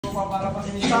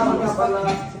Shoutout nga pala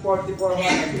sa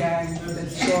 44 Gang.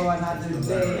 Let's go, another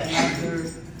day,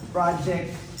 another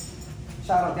project.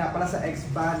 Shoutout nga pala sa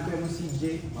ex-band ko yung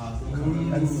CJ.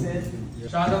 That's it.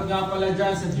 Shoutout nga pala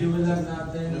dyan sa jeweler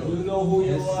natin. You know who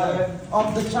you are.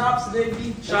 Off the chops,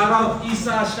 baby. Shoutout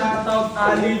Isa, shoutout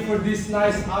Ali for this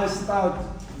nice all stout.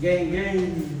 Gang,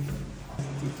 gang.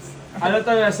 Ano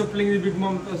to, supling ni Big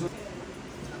Mom to.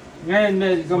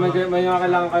 Ngayon, kung may mga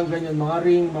kailangan kayong ganyan, mga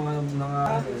ring,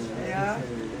 mga...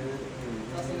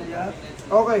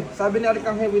 Okay, sabi ni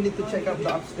Arkanghel, we need to check out the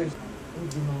upstairs.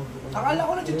 Akala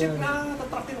ko na-check na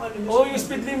tatrack yung ano. Oo, yung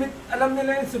speed limit, alam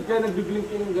nila yun, so kaya nagbiblink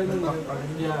yung gano'n.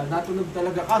 Yeah, natunog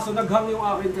talaga. Kaso naghang yung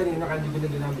akin kanina, kaya hindi ko na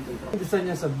ginamit yung truck. Isa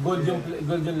niya sa gold yung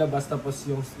labas, tapos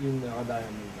yung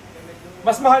nakadiamond.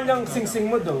 Mas mahal yung sing-sing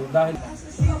mo daw, dahil...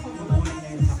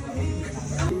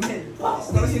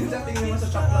 Pero tingin mo sa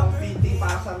shop lang, fitting,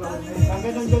 pasar lang. Ang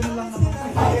ganun-ganun lang naman.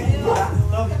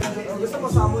 Gusto mo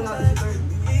samo natin si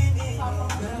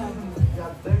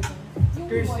Third.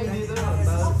 Curse yun dito.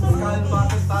 Tapos kanin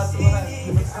bakit taas mo na.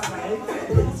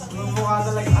 Mukha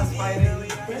na like aspiring.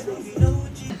 Let's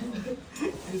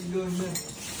go na.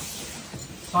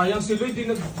 Sayang si Lloyd,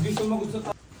 di sumagot sa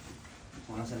taas.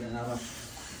 Mga sabi na ako.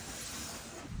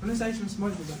 Anong size mo?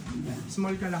 Small, diba?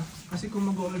 Small ka lang. Kasi kung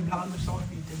mag-all black, gusto ko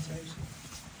fitted size.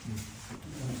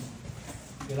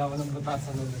 Kailangan ng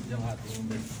batasan ng yung ating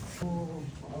bed. Oo,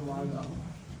 pakamaga ako.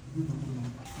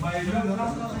 May lang na.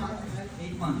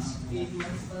 8 months. 8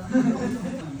 months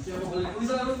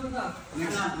na.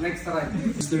 Next try.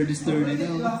 Sturdy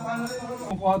na.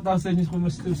 Kung katasan niyo kung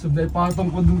mas subay,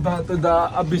 patong ko dun to the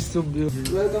abyss of you.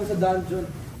 Welcome sa dungeon.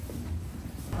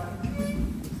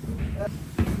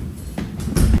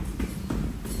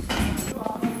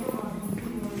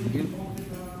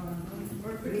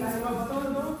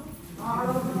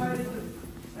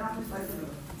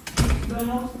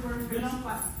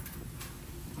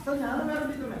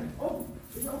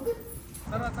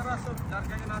 Tara, so,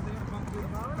 largayin natin yung bangkir.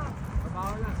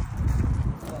 Babawa na.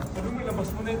 Sabi mo,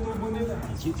 labas mo na yung tubo nila.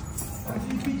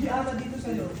 GBG ata dito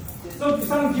sa loob. So,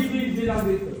 isang GBG lang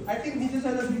dito. I think dito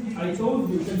sa loob yung GBG. I told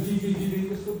you, isang GBG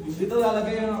dito. So, dito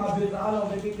lalagay yung nakabit.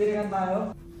 May pipiringan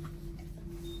tayo.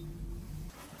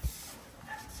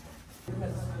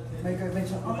 May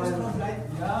shop pa tayo.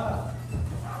 yeah.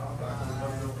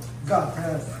 God,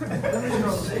 yes.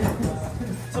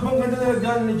 Sa bang ganda na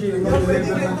gano'n ni Jay? Pwede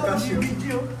ganito,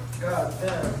 GBG. God,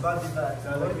 damn, body bag.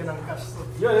 Lalagyan ng cash to.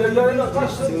 Yeah, lalagyan ng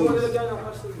cash to. Lalagyan ng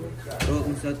cash to. Bro,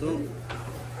 kung sa to.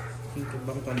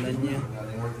 Bakit tandaan niya?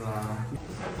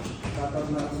 Tatap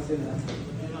natin sila.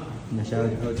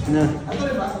 Na-shoutout na.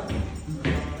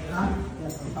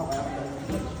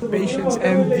 Patience,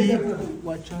 MV.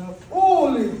 Watch out.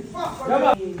 Holy fuck!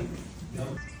 Yama!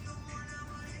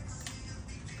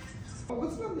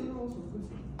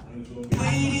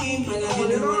 Waiting, palagi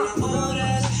na mga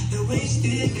oras na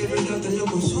wasted, never got the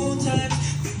local soul times.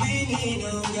 We waiting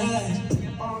on God.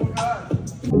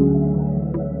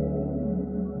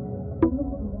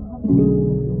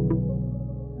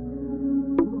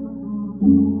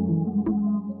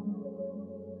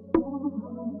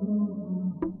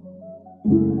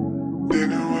 They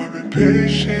know I've been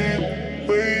patient,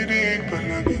 waiting,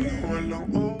 palagi na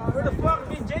walang oras. Where the fuck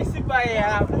did JC by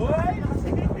boy?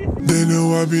 They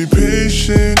know I've been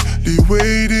patiently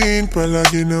waiting,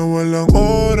 palagi na walang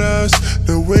oras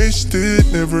na wasted,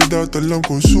 never doubt alam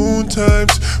ko soon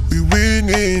times we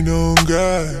winning on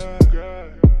God.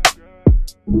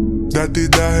 Dati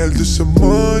dahil to sa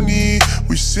money,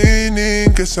 we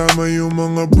sinning, kasama yung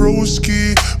mga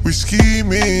broski, we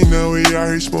scheming, now we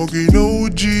are here smoking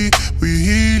OG, we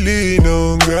healing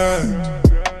on God.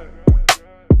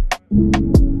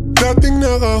 Dating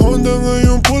naka-Honda,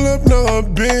 ngayon pull up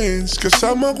naka-Benz,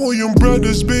 kasama ko yung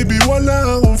brothers, baby,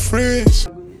 wala akong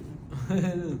friends.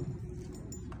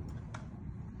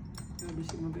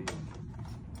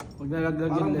 Pag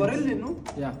nalaglag yung Parang lens. baril eh, no?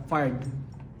 Yeah, fired.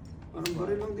 Parang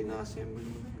baril lang din na-assemble.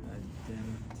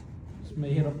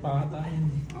 May hirap pa tayo.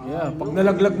 Yeah, pag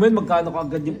nalaglag mo yun, magkano ka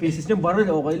agad yung pieces niya, baril,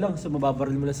 okay lang. So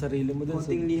mababaril mo lang sarili mo dun.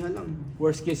 Konting liha lang.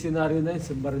 Worst case scenario na yun,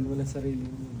 so baril mo lang sarili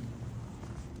mo.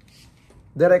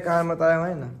 Direkahan mo tayo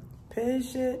ngayon ah.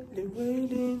 Patiently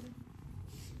waiting.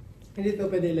 Hindi to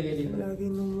pwede ilagay dito. Lagi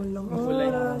nung walang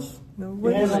oras na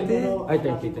wasted. Ay,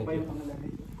 thank you.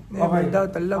 Never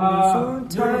doubt alam mo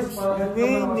sometimes na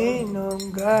waiting on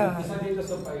God. Isa dito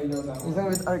sa pailaw lang. Isang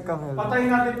with Arkanghel. Patayin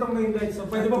natin itong main light. So,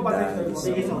 pwede ba patayin ito?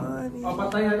 Sige, so.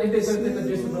 Patayin natin. Hindi, so, ito,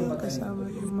 Jason, bro, patayin. Kasama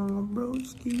yung mga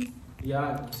broski.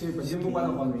 Yan. Sige, pag mo pa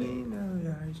ng konti.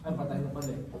 Ay, patay na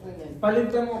pala eh.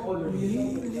 Palitan mo color.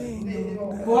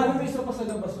 Kuha na mo isa pa sa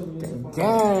labas.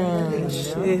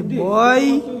 Gosh, boy!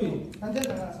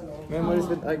 Memories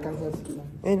with Arkanghel.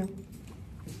 Ayun.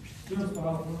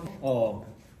 Oo.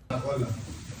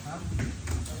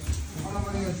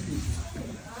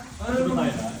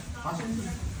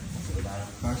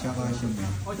 Kasya na.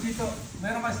 O, Chito,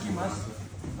 meron ka skimas?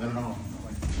 Meron ako.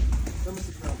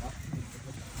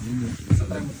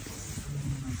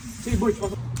 Sige, boy.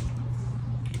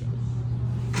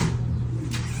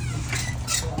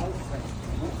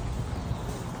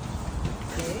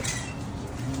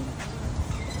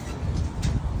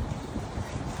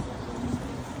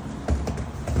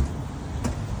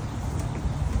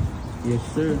 Yes,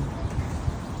 sir.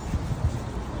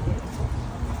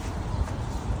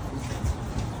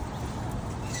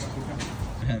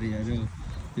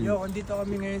 Yo, andito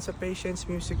kami ngayon sa Patience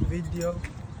music video.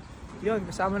 Yun,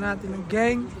 kasama natin ng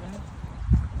gang.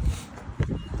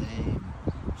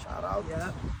 Shout out. Yeah.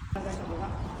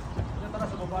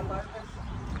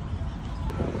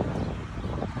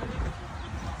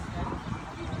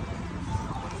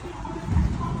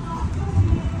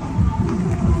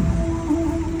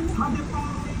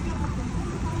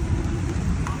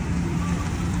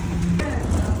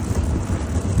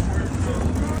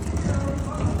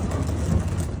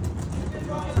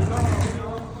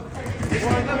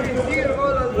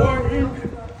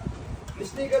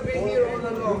 This nigga been here all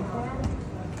along.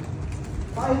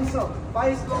 By himself. By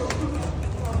his load.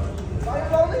 By your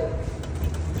loading?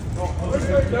 Where's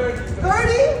 30? 30?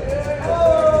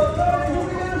 Oh, 30. Who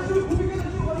we gonna shoot? Who we gonna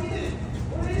shoot? What he did?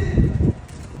 What he did?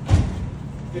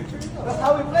 That's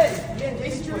how we play. Me and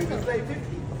Jason we play 50.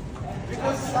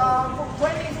 Because from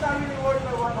 20 it's not really worth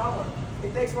by 1 hour. It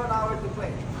takes 1 hour to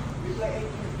play. We play 8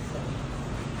 minutes.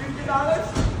 $50?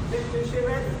 Then she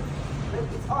ready.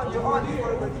 It's on, you're on.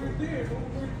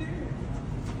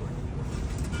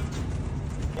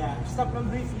 Yeah, stop lang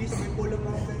briefly sa may pulang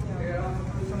mga ganyan.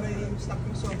 Sa may stop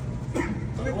yung song.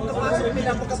 Sa may pinapasok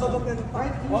nila pagkababag na ng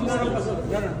part. Huwag na rin pasok.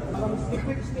 Yan na.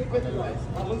 Snippet.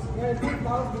 Tapos ngayon,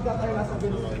 tapos bigla tayo nasa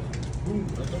bilis. Boom.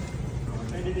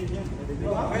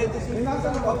 Kaya ito May nasa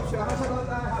loob siya. Nasa loob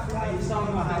na happy.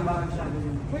 Isang mahaba siya.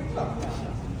 Quick lang.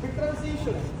 Quick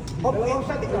transition. okay.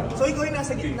 So ikaw yung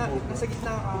nasa gitna. Nasa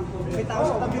gitna ka. May tao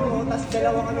sa tabi mo, tapos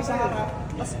dalawa kami sa harap.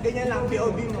 Tapos ganyan lang,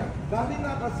 BOB mo. Dati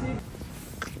na kasi.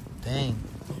 Dang.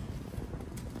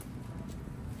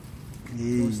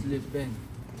 Sleep bang.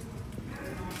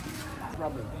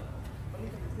 Problem.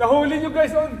 Nahuli nyo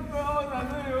guys on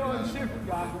shift.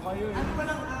 Gago kayo eh. Ano pa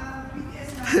lang,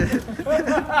 BTS na?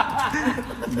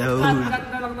 Cut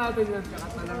na lang natin yun.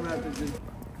 Cut na lang natin yun.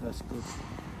 That's good.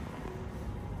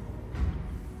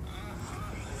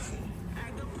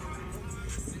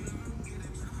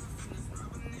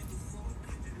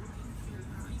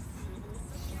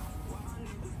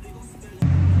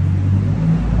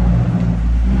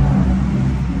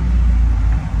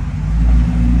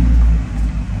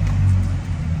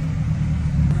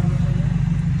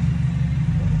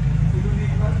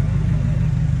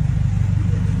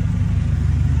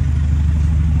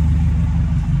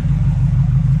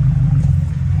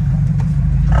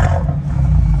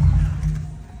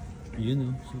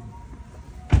 Yun o.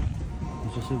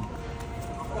 Isa sub.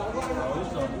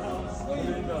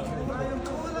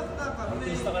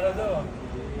 Artista ka na daw.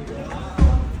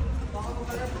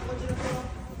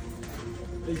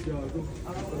 Ay, gago.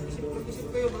 Isip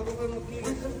kayo bago kayo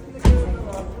mag-clean.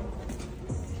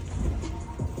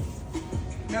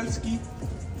 Melski.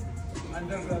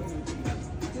 Underground.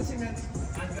 Ito si Mets.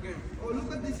 Oh,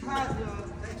 look at this hat.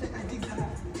 I dig the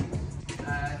hat.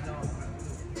 No.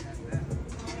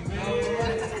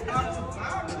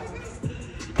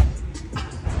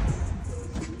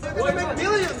 You're gonna make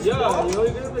millions, Yeah, bro.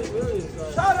 you're gonna make millions.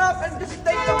 Shut up and just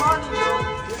take the money, bro.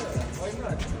 Why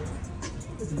not?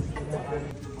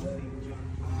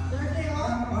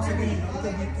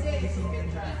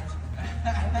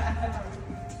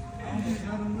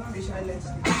 Fish Islands.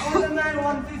 All the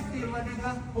 9-150,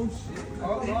 maniga. Oh shit.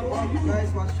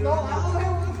 Guys, what's your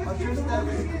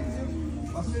steps?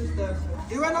 What's your steps?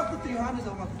 It went up to 300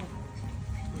 ako.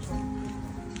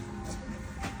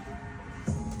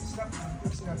 Snap.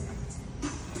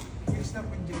 Quick snap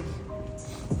with Jay.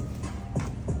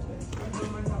 Ano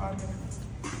naman sa camera?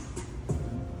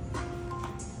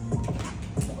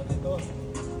 Ako dito.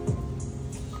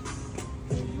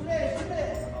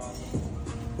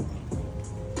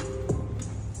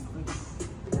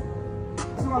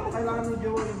 Kailangan ni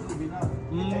Joel yung tubi na.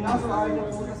 Eh kaso ayaw niya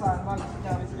muna saan mag. Kasi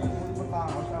niya rin sila yung punta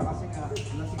ako siya kasi nga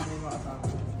lasing na yung mga kasama.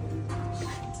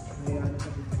 Nangyayari sa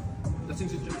dito.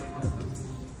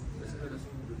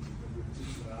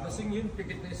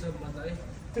 Pikit na yung sa mata eh.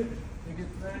 Pikit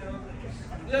na yun.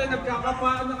 Yeah,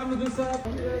 nagkakapaan na kami dun sa...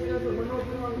 Manood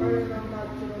naman kayo ng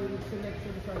natural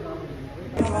selection sa namin.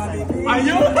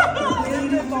 Ayun!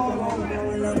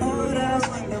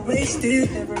 Wasted,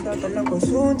 never doubt the love was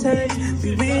one time.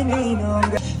 We winning on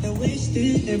God.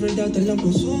 Wasted, never doubt the love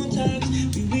was one time.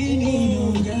 We winning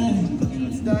on God.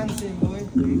 It's dancing, boy.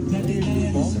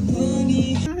 Some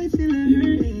money, I feel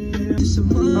hurt.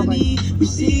 Some money, we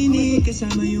seen it.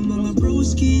 Kasama yung mga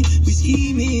broski. We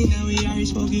scheming, now we are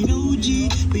smoking OG.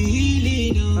 We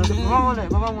healing on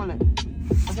God. Baba mo ulit.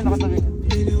 Kasi nakatabi ka.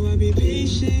 You know I'll be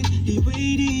patient, be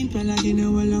waiting. Palagi na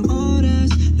walang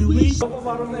oras. Na waste. Ako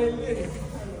parang nahili eh.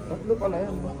 Tatlo pala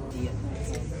yan ba?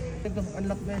 Ito,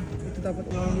 unlock na yan. Ito dapat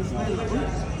smile.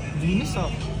 Linis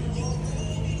ah.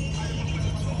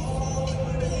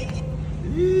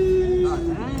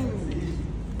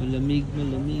 Malamig,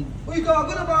 malamig. Uy,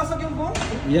 gago, nabasag yung buhok.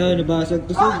 Yeah, nabasag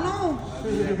ko, Sob. Ano?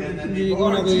 Hindi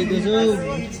ko nakita, Sob.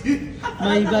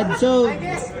 My bad, Sob. I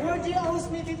guess, Orgy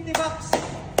owes me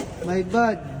 $50. My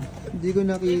bad. Hindi ko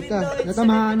nakita.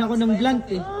 Natamahan ako ng blunt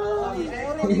eh.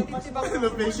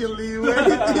 Facial leeway.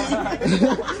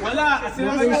 Wala! Kasi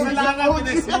naman kailangan ko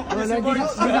na-smoke. Wala, di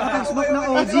nakapag-smoke ng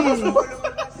OG eh.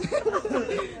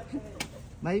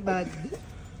 My bad.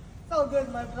 So good,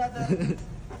 my brother.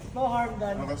 No harm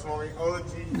done. Nakasmoking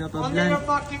OG. Only your Napa-blunt.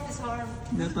 pocket is harm.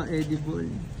 Napa-edible.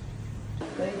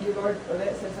 Thank you, Lord.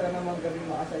 Ulit, sa sana naman gabi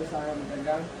makasaya-saya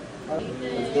matagal.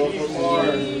 Let's go for more.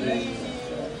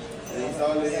 Stay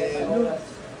solid.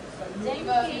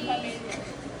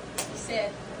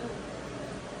 Set.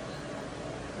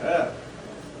 Yeah.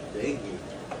 Thank you.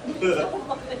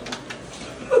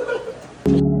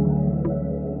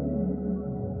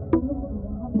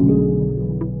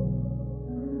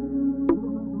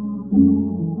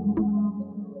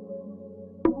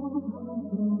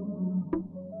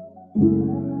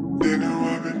 They know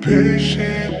I've been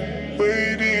patient,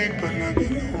 waiting, palagi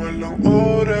na walang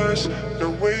oras na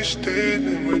wasted,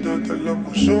 and without alam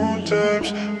ko sometimes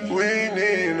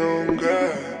winning on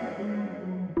God.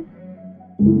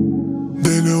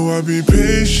 They know I've been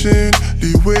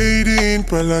patiently waiting,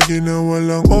 palagi na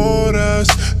walang oras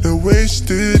na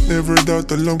wasted, never doubt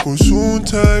alam ko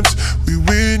sometimes we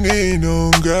winning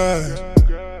on God.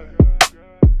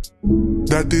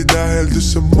 Dati dahil doon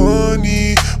sa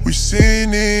money, we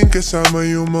sinning. Kasama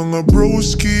yung mga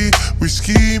broski, we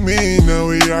scheming. Now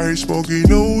we are here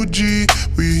smoking OG,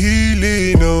 we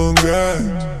healing on God.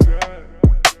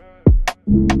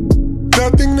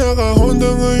 Dating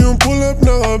naka-Honda, ngayon pull up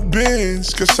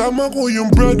naka-Benz. Kasama ko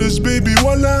yung brothers, baby,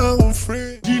 wala akong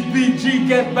friend. GPG,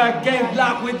 get back game,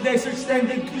 black with laser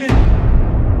extended clip.